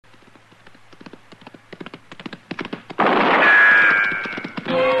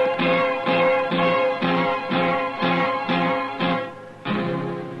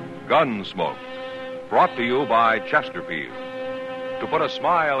Gunsmoke, brought to you by Chesterfield. To put a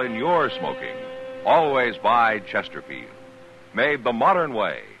smile in your smoking, always buy Chesterfield. Made the modern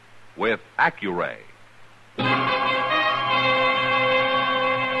way with Accuray.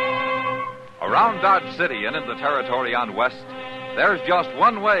 Around Dodge City and in the territory on West, there's just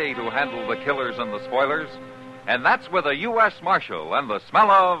one way to handle the killers and the spoilers, and that's with a U.S. Marshal and the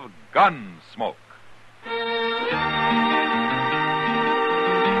smell of Gunsmoke.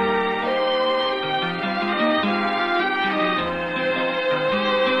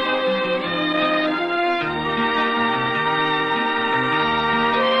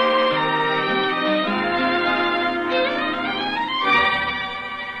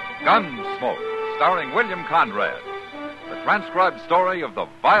 Gunsmoke, starring William Conrad. The transcribed story of the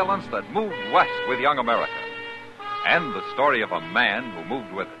violence that moved west with young America. And the story of a man who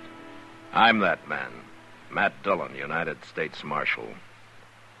moved with it. I'm that man, Matt Dillon, United States Marshal.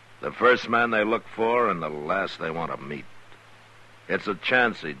 The first man they look for and the last they want to meet. It's a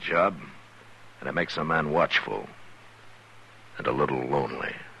chancy job, and it makes a man watchful and a little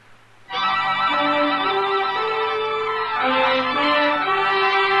lonely.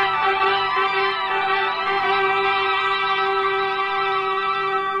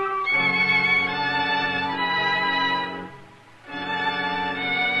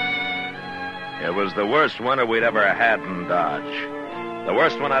 It was the worst winter we'd ever had in Dodge. The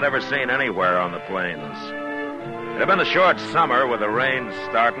worst one I'd ever seen anywhere on the plains. It had been a short summer with the rain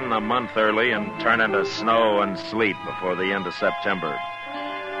starting a month early and turning to snow and sleet before the end of September.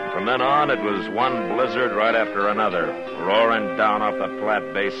 And from then on, it was one blizzard right after another, roaring down off the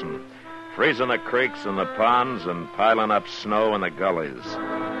Platte Basin, freezing the creeks and the ponds and piling up snow in the gullies.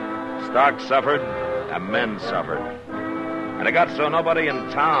 Stock suffered, and men suffered. And it got so nobody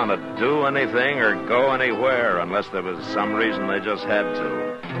in town would do anything or go anywhere unless there was some reason they just had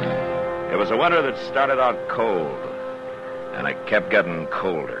to. It was a winter that started out cold, and it kept getting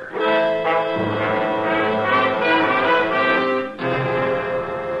colder.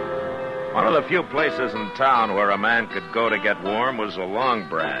 One of the few places in town where a man could go to get warm was a Long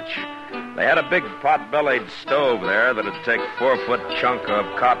Branch. They had a big pot-bellied stove there that'd take 4-foot chunk of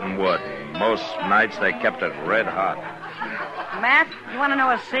cottonwood. Most nights they kept it red hot. Matt, you want to know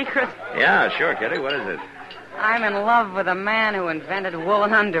a secret? Yeah, sure, Kitty. What is it? I'm in love with a man who invented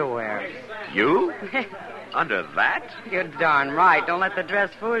woolen underwear. You? Under that? You're darn right. Don't let the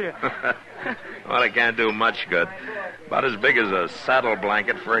dress fool you. Well, it can't do much good. About as big as a saddle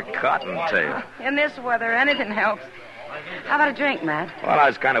blanket for a cottontail. In this weather, anything helps. How about a drink, Matt? Well, I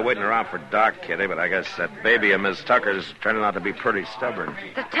was kind of waiting around for dark, Kitty, but I guess that baby of Miss Tucker's turning out to be pretty stubborn.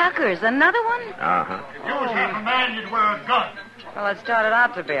 The Tuckers, another one? Uh-huh. You half a man, you'd wear a gun. Well, it started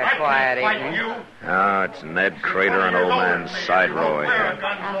out to be a quiet evening. Oh, it's Ned Crater and old man Sidrow again.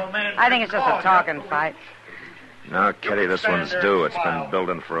 I think it's just a talking fight. No, Kitty, this one's due. It's been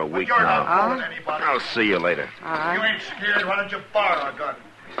building for a week now. Oh? I'll see you later. You ain't scared. Why don't you borrow a gun?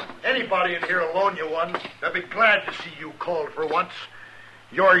 Anybody in here will loan you one. They'll be glad to see you cold for once.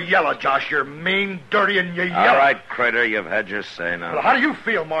 You're yellow, Josh. You're mean, dirty, and you're yellow. All right, Crater, you've had your say now. Well, how do you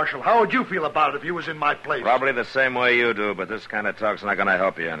feel, Marshal? How would you feel about it if you was in my place? Probably the same way you do, but this kind of talk's not going to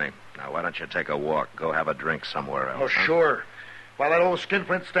help you any. Now, why don't you take a walk? Go have a drink somewhere else. Oh, sure. While that old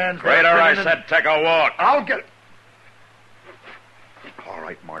skinflint stands there... Crater, I said take a walk. I'll get it. All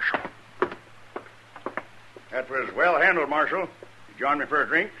right, Marshal. That was well handled, Marshal. You join me for a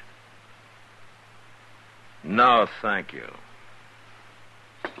drink? No, thank you.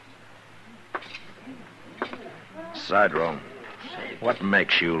 Sidrow, what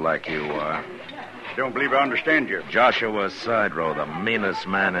makes you like you are? Don't believe I understand you. Joshua Sidrow, the meanest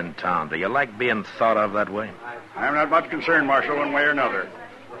man in town. Do you like being thought of that way? I'm not much concerned, Marshal, one way or another.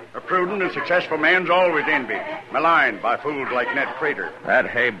 A prudent and successful man's always envied, maligned by fools like Ned Crater. That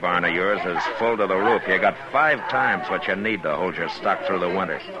hay barn of yours is full to the roof. You got 5 times what you need to hold your stock through the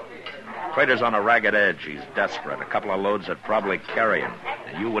winter. Crater's on a ragged edge. He's desperate. A couple of loads would probably carry him,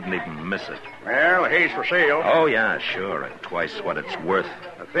 and you wouldn't even miss it. Well, the hay's for sale. Oh, yeah, sure, at twice what it's worth.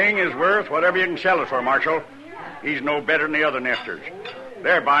 The thing is worth whatever you can sell it for, Marshal. He's no better than the other nesters.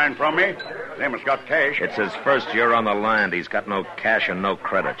 They're buying from me. Them has got cash. It's his first year on the land. He's got no cash and no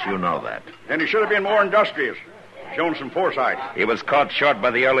credit. You know that. Then he should have been more industrious, shown some foresight. He was caught short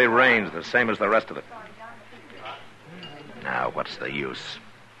by the early rains, the same as the rest of it. Now, what's the use?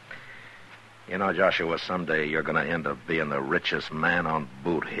 You know, Joshua, someday you're going to end up being the richest man on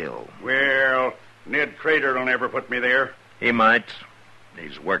Boot Hill. Well, Ned Crater will never put me there. He might.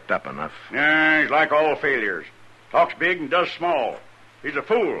 He's worked up enough. Yeah, he's like all failures. Talks big and does small. He's a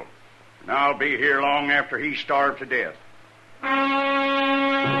fool. And I'll be here long after he's starved to death.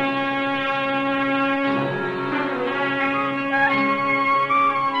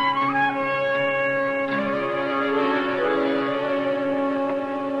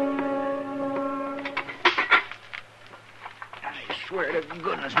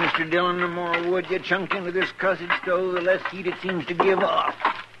 Mr. Dillon. The more wood you chunk into this cussed stove, the less heat it seems to give off.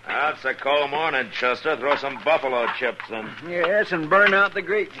 It's a cold morning, Chester. Throw some buffalo chips in. Yes, and burn out the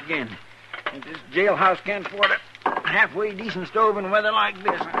grates again. If this jailhouse can't afford a halfway decent stove in weather like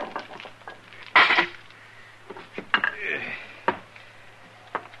this.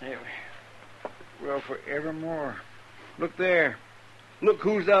 There. Well, forevermore. Look there. Look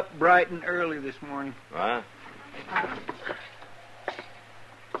who's up bright and early this morning. What?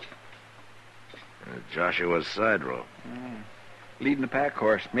 Joshua's side row. Leading the pack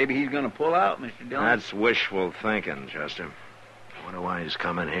horse. Maybe he's going to pull out, Mr. Dillon. That's wishful thinking, Chester. I wonder why he's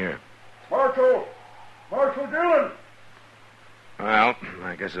coming here. Marshal Dillon! Well,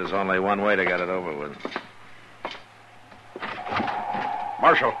 I guess there's only one way to get it over with.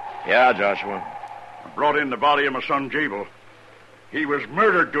 Marshal, Yeah, Joshua. I brought in the body of my son, Jabel. He was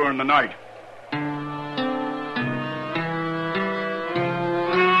murdered during the night.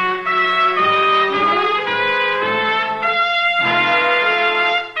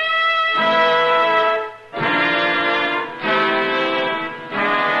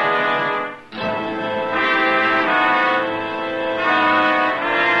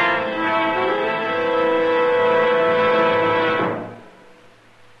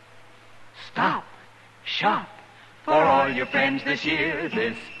 Shop for all your friends this year,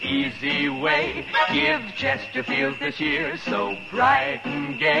 this easy way. Give Chesterfields this year so bright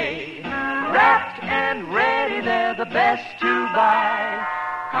and gay. Wrapped and ready, they're the best to buy.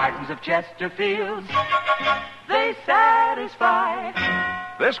 Cartons of Chesterfields, they satisfy.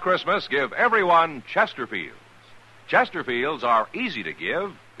 This Christmas, give everyone Chesterfields. Chesterfields are easy to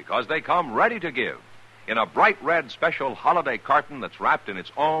give because they come ready to give in a bright red special holiday carton that's wrapped in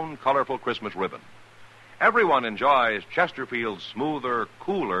its own colorful Christmas ribbon. Everyone enjoys Chesterfield's smoother,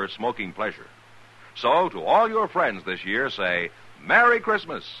 cooler smoking pleasure. So, to all your friends this year, say, Merry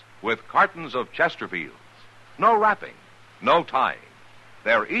Christmas with cartons of Chesterfields. No wrapping, no tying.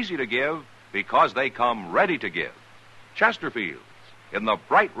 They're easy to give because they come ready to give. Chesterfields in the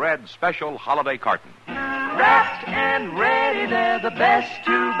bright red special holiday carton. Wrapped and ready, they're the best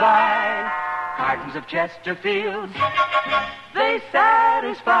to buy. Cartons of Chesterfields, they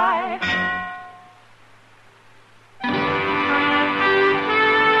satisfy.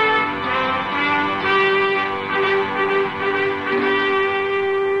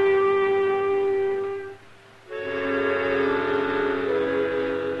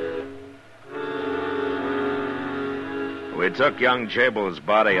 We took young Jabel's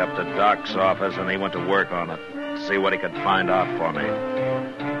body up to Doc's office, and he went to work on it, see what he could find out for me.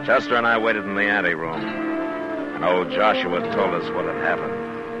 Chester and I waited in the anteroom, and old Joshua told us what had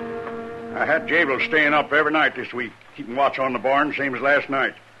happened. I had Jabel staying up every night this week, keeping watch on the barn, same as last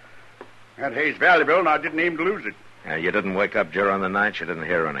night. That hay's valuable, and I didn't aim to lose it. You didn't wake up during the night? You didn't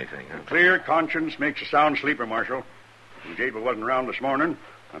hear anything, huh? A clear conscience makes a sound sleeper, Marshal. When Jabel wasn't around this morning,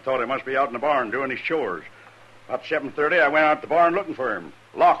 I thought he must be out in the barn doing his chores. About 7:30, I went out to the barn looking for him.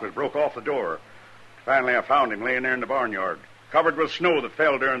 Lock was broke off the door. Finally, I found him laying there in the barnyard, covered with snow that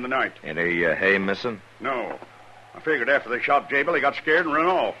fell during the night. Any hay missing? No. I figured after they shot Jabel, he got scared and ran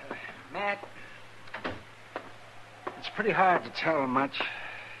off. Matt, it's pretty hard to tell much.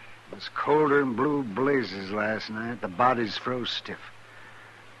 It was colder than blue blazes last night. The bodies froze stiff.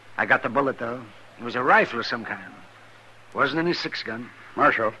 I got the bullet, though. It was a rifle of some kind. Wasn't any 6-gun.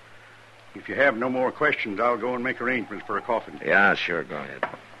 Marshal, if you have no more questions, I'll go and make arrangements for a coffin. Yeah, sure, go ahead.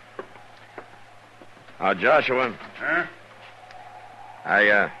 Joshua. Huh?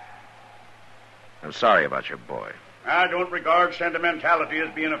 I'm sorry about your boy. I don't regard sentimentality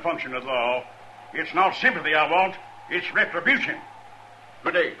as being a function of the law. It's not sympathy I want. It's retribution.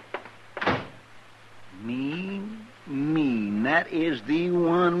 Good day. Mean. That is the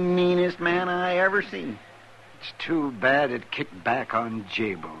one meanest man I ever seen. It's too bad it kicked back on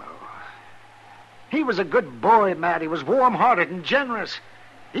Jabel, though. He was a good boy, Matt. He was warm-hearted and generous.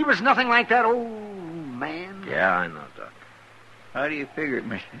 He was nothing like that old man. Yeah, I know, Doc. How do you figure it,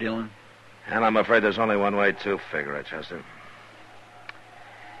 Mr. Dillon? And I'm afraid there's only one way to figure it, Chester.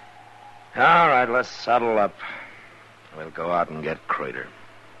 All right, let's saddle up. We'll go out and get Crater.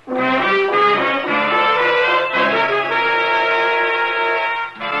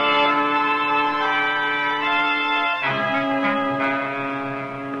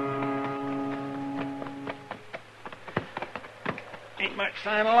 Ain't much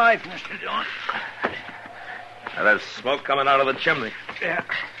sign of life, Mr. Dillon. Now, there's smoke coming out of the chimney. Yeah.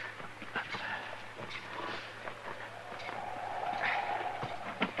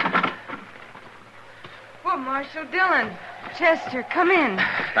 Well, Marshal Dillon. Chester, come in.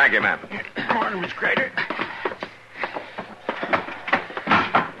 Thank you, ma'am. Morning, Miss Crater.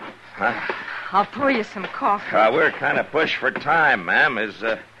 Huh? I'll pour you some coffee. We're kind of pushed for time, ma'am. Is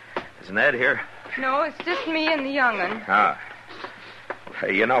Ned here? No, it's just me and the young'un.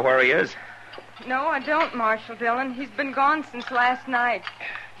 Hey, you know where he is? No, I don't, Marshal Dillon. He's been gone since last night.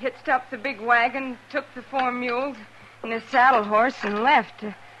 Hitched up the big wagon, took the 4 mules and his saddle horse, and left.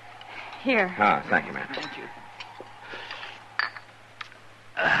 Here. Thank you, ma'am. Thank you.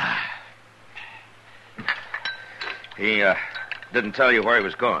 He didn't tell you where he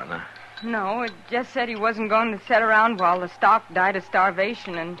was going, huh? No, it just said he wasn't going to sit around while the stock died of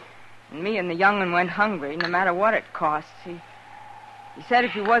starvation, and me and the young'un went hungry, no matter what it costs. He said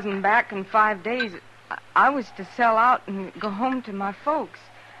if he wasn't back in 5 days, I was to sell out and go home to my folks.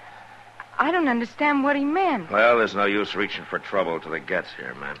 I don't understand what he meant. Well, there's no use reaching for trouble till he gets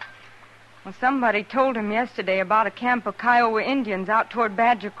here, ma'am. Well, somebody told him yesterday about a camp of Kiowa Indians out toward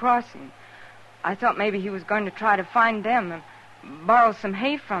Badger Crossing. I thought maybe he was going to try to find them and borrow some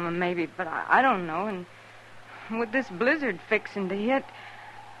hay from them, maybe, but I don't know. And with this blizzard fixing to hit,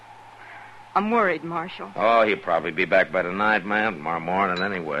 I'm worried, Marshal. Oh, he'll probably be back by tonight, ma'am. Tomorrow morning,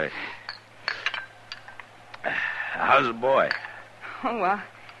 anyway. How's the boy? Oh, well,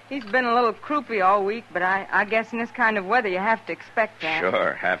 he's been a little croupy all week, but I guess in this kind of weather you have to expect that.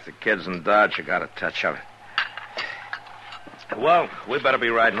 Sure. Half the kids in Dodge have got a touch of it. Well, we better be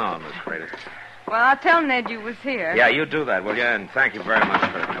riding on, Miss Crater. Well, I'll tell Ned you was here. Yeah, you do that, will you? And thank you very much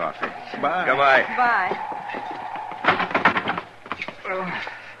for the coffee. Bye. Goodbye. Bye.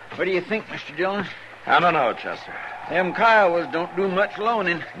 What do you think, Mr. Dillon? I don't know, Chester. Them Kiowas don't do much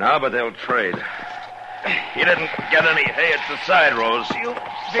loaning. No, but they'll trade. He didn't get any hay at the side roads. You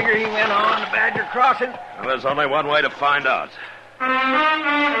figure he went on to Badger Crossing? Well, there's only one way to find out.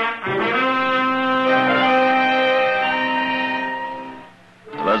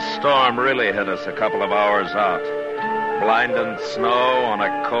 The storm really hit us a couple of hours out. Blinding snow on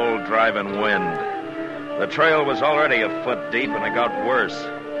a cold, driving wind. The trail was already a foot deep, and it got worse.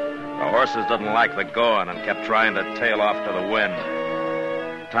 The horses didn't like the going and kept trying to tail off to the wind.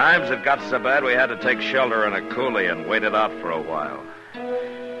 Times it got so bad we had to take shelter in a coulee and wait it out for a while.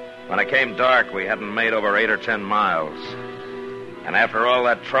 When it came dark, we hadn't made over 8 or 10 miles. And after all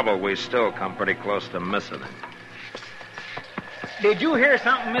that trouble, we still come pretty close to missing him. Did you hear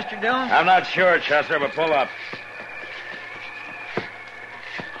something, Mr. Dillon? I'm not sure, Chester, but pull up.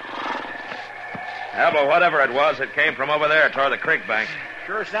 Yeah, but whatever it was, it came from over there toward the creek bank.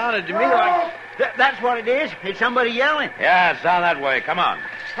 Sure sounded to me like... That's what it is. It's somebody yelling. Yeah, it's down that way. Come on.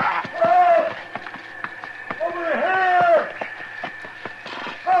 Over here!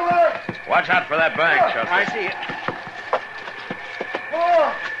 Over! Watch out for that bank, Chester. I see it.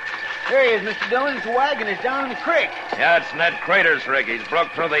 Oh! There he is, Mr. Dillon. His wagon is down in the creek. Yeah, it's Ned Crater's rig. He's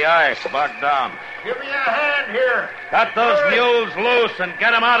broke through the ice, bogged down. Give me a hand here. Cut those Hurry. mules loose and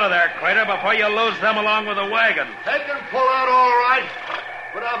get them out of there, Crater, before you lose them along with the wagon. They can pull out all right.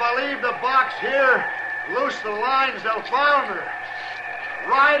 But if I leave the box here, loose the lines, they'll founder.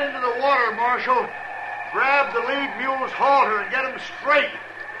 Ride into the water, Marshal. Grab the lead mule's halter and get them straight.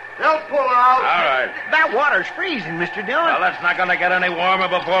 They'll pull out. All right. That water's freezing, Mr. Dillon. Well, that's not going to get any warmer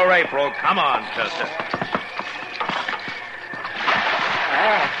before April. Come on, Chester.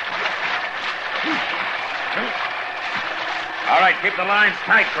 All right, keep the lines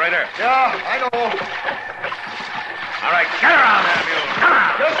tight, Crater. Yeah, I know. All right, get around there, mule. Come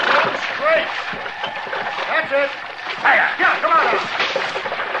on. Just let them straight. That's it. Hiya. Yeah, come on now.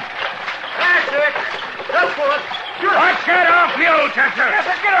 That's it. Just pull it. Sure. Watch that off you, Chester. Yes,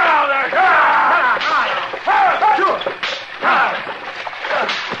 sir, get around there.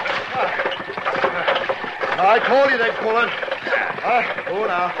 I told you they'd pull it. Oh,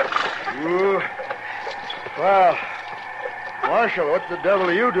 now. Ooh. Well, Marshal, what the devil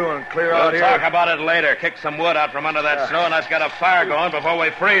are you doing clear out We'll here? talk about it later. Kick some wood out from under that snow, and let's get a fire going before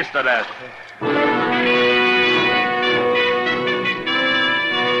we freeze to death.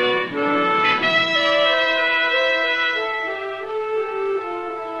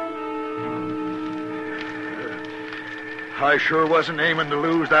 I sure wasn't aiming to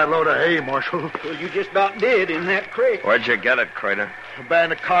lose that load of hay, Marshal. Well, you just about did in that creek. Where'd you get it, Crater? A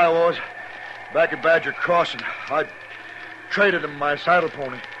band of Kiowas back at Badger Crossing. I traded them my saddle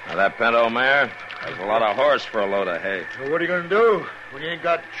pony. Now, that pinto mare, there's a lot of horse for a load of hay. So what are you going to do when you ain't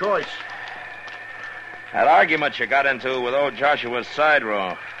got choice? That argument you got into with old Joshua's side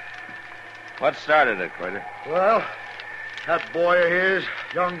row. What started it, Crater? Well, that boy of his,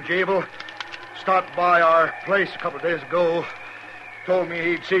 young Jabel, stopped by our place a couple of days ago. Told me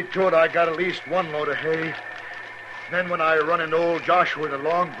he'd see to it I got at least one load of hay. Then when I run into old Joshua in the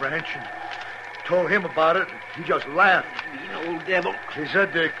Long Branch and told him about it, he just laughed. You old devil. He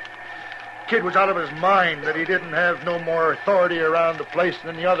said to kid was out of his mind that he didn't have no more authority around the place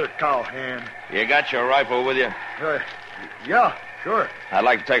than the other cowhand. You got your rifle with you? Yeah, sure. I'd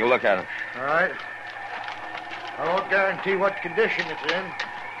like to take a look at it. All right. I won't guarantee what condition it's in.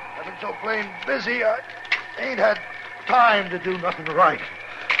 I've been so plain busy, I ain't had time to do nothing right.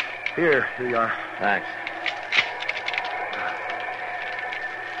 Here you are. Thanks.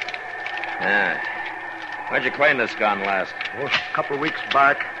 Yeah. Where'd you clean this gun last? Well, a couple of weeks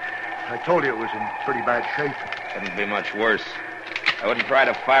back. I told you it was in pretty bad shape. Couldn't be much worse. I wouldn't try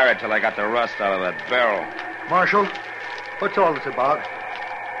to fire it till I got the rust out of that barrel. Marshal, what's all this about?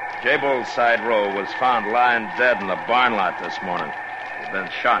 Jable's side row was found lying dead in the barn lot this morning. He'd been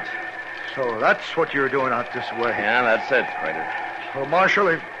shot. So that's what you're doing out this way. Yeah, that's it, Crater. Well, Marshal,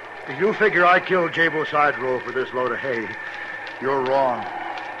 if you figure I killed Jabo Side Row for this load of hay, you're wrong.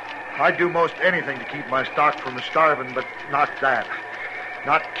 I'd do most anything to keep my stock from starving, but not that.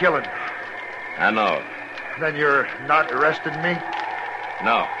 Not killing. I know. Then you're not arresting me?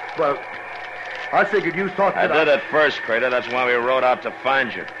 No. Well, I figured you thought that I did at first, Crater. That's why we rode out to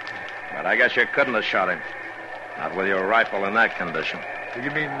find you. But I guess you couldn't have shot him. Not with your rifle in that condition.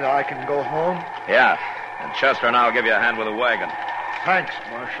 You mean I can go home? Yeah. And Chester and I'll give you a hand with the wagon. Thanks,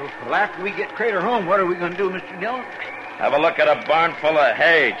 Marshal. Well, after we get Crater home, what are we going to do, Mr. Dillon? Have a look at a barn full of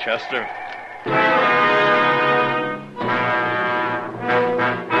hay, Chester.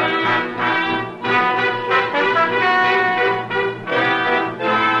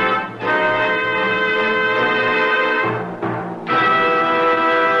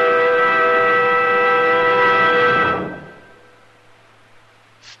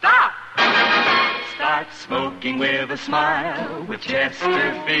 Smoking with a smile with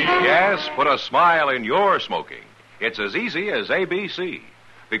Chesterfield. Yes, put a smile in your smoking. It's as easy as ABC.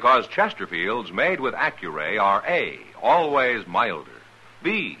 Because Chesterfields made with Accuray are A, always milder.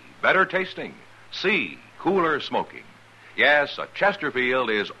 B, better tasting. C, cooler smoking. Yes, a Chesterfield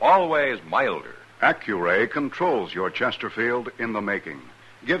is always milder. Accuray controls your Chesterfield in the making.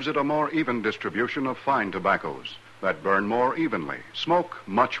 Gives it a more even distribution of fine tobaccos that burn more evenly, smoke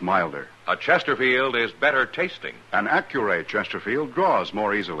much milder. A Chesterfield is better tasting. An Accuray Chesterfield draws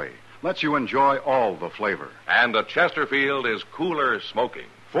more easily, lets you enjoy all the flavor. And a Chesterfield is cooler smoking.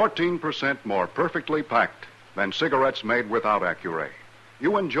 14% more perfectly packed than cigarettes made without Accuray.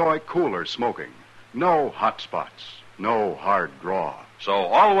 You enjoy cooler smoking. No hot spots, no hard draw. So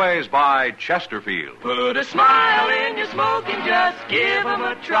always buy Chesterfield. Put a smile in your smoking, just give 'em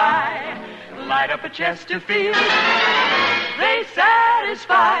a try. Light up a Chesterfield, they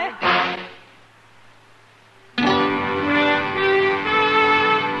satisfy.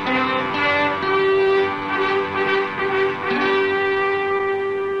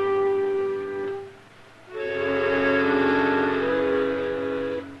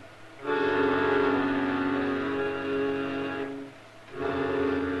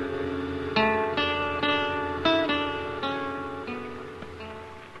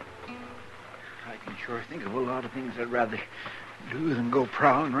 Sure think of a lot of things I'd rather do than go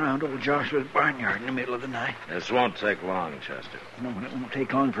prowling around old Joshua's barnyard in the middle of the night. This won't take long, Chester. No, it won't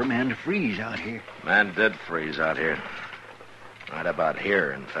take long for a man to freeze out here. Man did freeze out here. Right about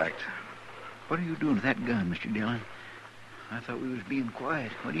here, in fact. What are you doing with that gun, Mr. Dillon? I thought we was being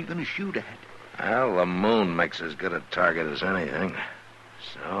quiet. What are you going to shoot at? Well, the moon makes as good a target as anything.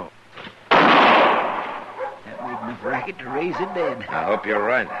 So, That made enough racket to raise it dead. I hope you're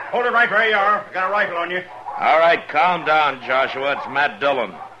right. Hold it right where you are. I got a rifle on you. All right, calm down, Joshua. It's Matt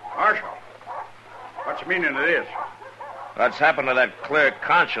Dillon. Marshal, what's the meaning of this? What's happened to that clear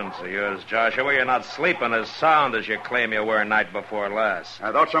conscience of yours, Joshua? You're not sleeping as sound as you claim you were night before last.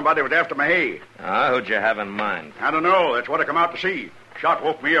 I thought somebody was after my hay. Who'd you have in mind? I don't know. That's what I come out to see. Shot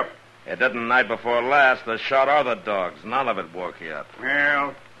woke me up. It didn't night before last. The shot or the dogs. None of it woke you up.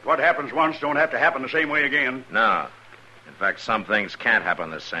 Well, what happens once don't have to happen the same way again. No. In fact, some things can't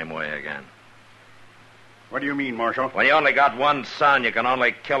happen the same way again. What do you mean, Marshal? When you only got one son, you can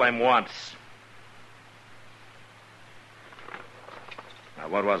only kill him once. Now,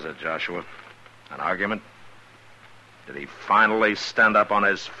 what was it, Joshua? An argument? Did he finally stand up on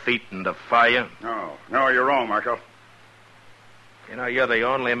his feet and defy you? No, you're wrong, Marshal. You know, you're the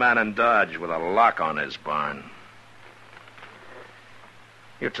only man in Dodge with a lock on his barn.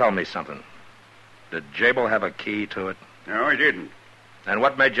 You tell me something. Did Jabel have a key to it? No, he didn't. And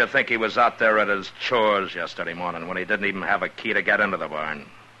what made you think he was out there at his chores yesterday morning when he didn't even have a key to get into the barn?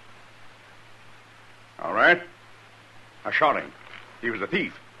 All right. I shot him. He was a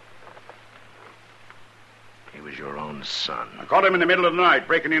thief. He was your own son. I caught him in the middle of the night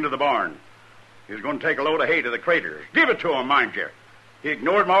breaking into the barn. He was going to take a load of hay to the craters. Give it to him, mind you. He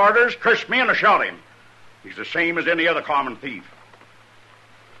ignored my orders, cursed me, and I shot him. He's the same as any other common thief.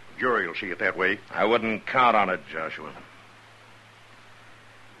 The jury will see it that way. I wouldn't count on it, Joshua.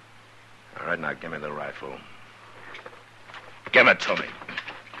 All right, now give me the rifle. Give it to me.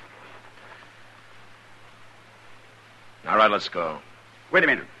 All right, let's go. Wait a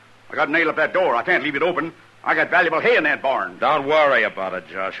minute. I got to nail up that door. I can't leave it open. I got valuable hay in that barn. Don't worry about it,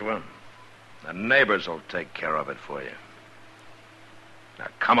 Joshua. The neighbors will take care of it for you. Now,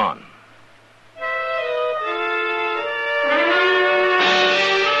 come on.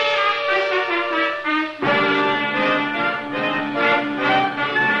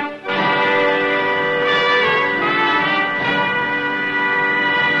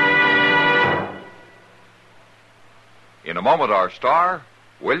 In a moment, our star,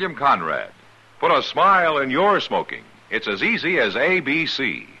 William Conrad. Put a smile in your smoking. It's as easy as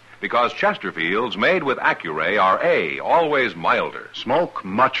ABC, because Chesterfields made with Accuray are A, always milder. Smoke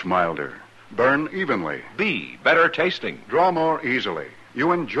much milder. Burn evenly. B, better tasting. Draw more easily.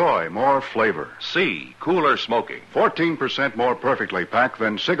 You enjoy more flavor. C, cooler smoking. 14% more perfectly packed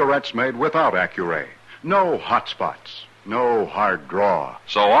than cigarettes made without Accuray. No hot spots. No hard draw.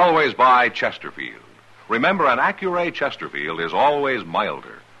 So always buy Chesterfield. Remember, an Accuray Chesterfield is always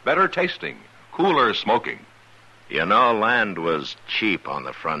milder, better tasting, cooler smoking. You know, land was cheap on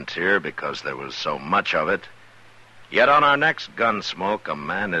the frontier because there was so much of it. Yet on our next Gunsmoke, a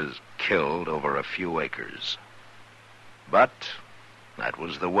man is killed over a few acres. But that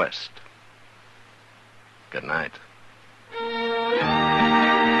was the West. Good night.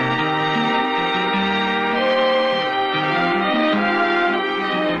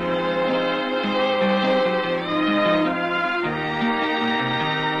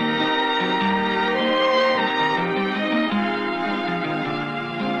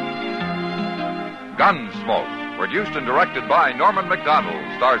 Gunsmoke, produced and directed by Norman McDonald,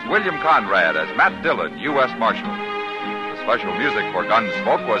 stars William Conrad as Matt Dillon, U.S. Marshal. The special music for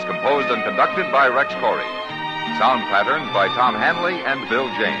Gunsmoke was composed and conducted by Rex Corey. Sound patterns by Tom Hanley and Bill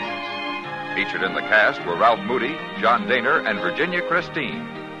James. Featured in the cast were Ralph Moody, John Daner, and Virginia Christine.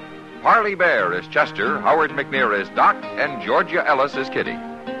 Parley Bear is Chester, Howard McNear is Doc, and Georgia Ellis is Kitty.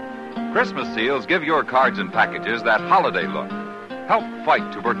 Christmas seals give your cards and packages that holiday look. Help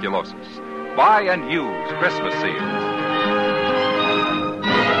fight tuberculosis. Buy and use Christmas seals.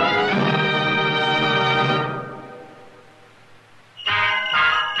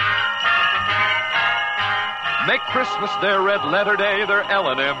 Make Christmas their red letter day, their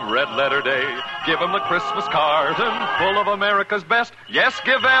L&M red letter day. Give them the Christmas carton full of America's best. Yes,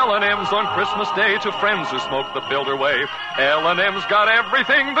 give L&M's on Christmas Day to friends who smoke the builder way. L&M's got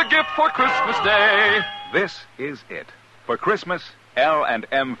everything, the gift for Christmas Day. This is it. For Christmas,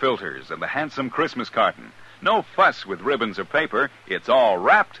 L&M filters and the handsome Christmas carton. No fuss with ribbons or paper. It's all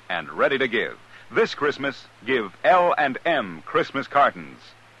wrapped and ready to give. This Christmas, give L&M Christmas cartons.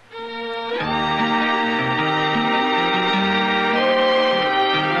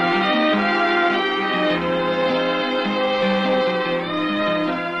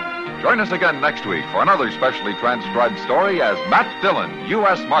 Join us again next week for another specially transcribed story as Matt Dillon,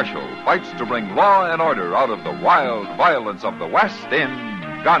 U.S. Marshal, fights to bring law and order out of the wild violence of the West in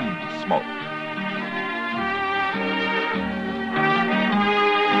Gunsmoke.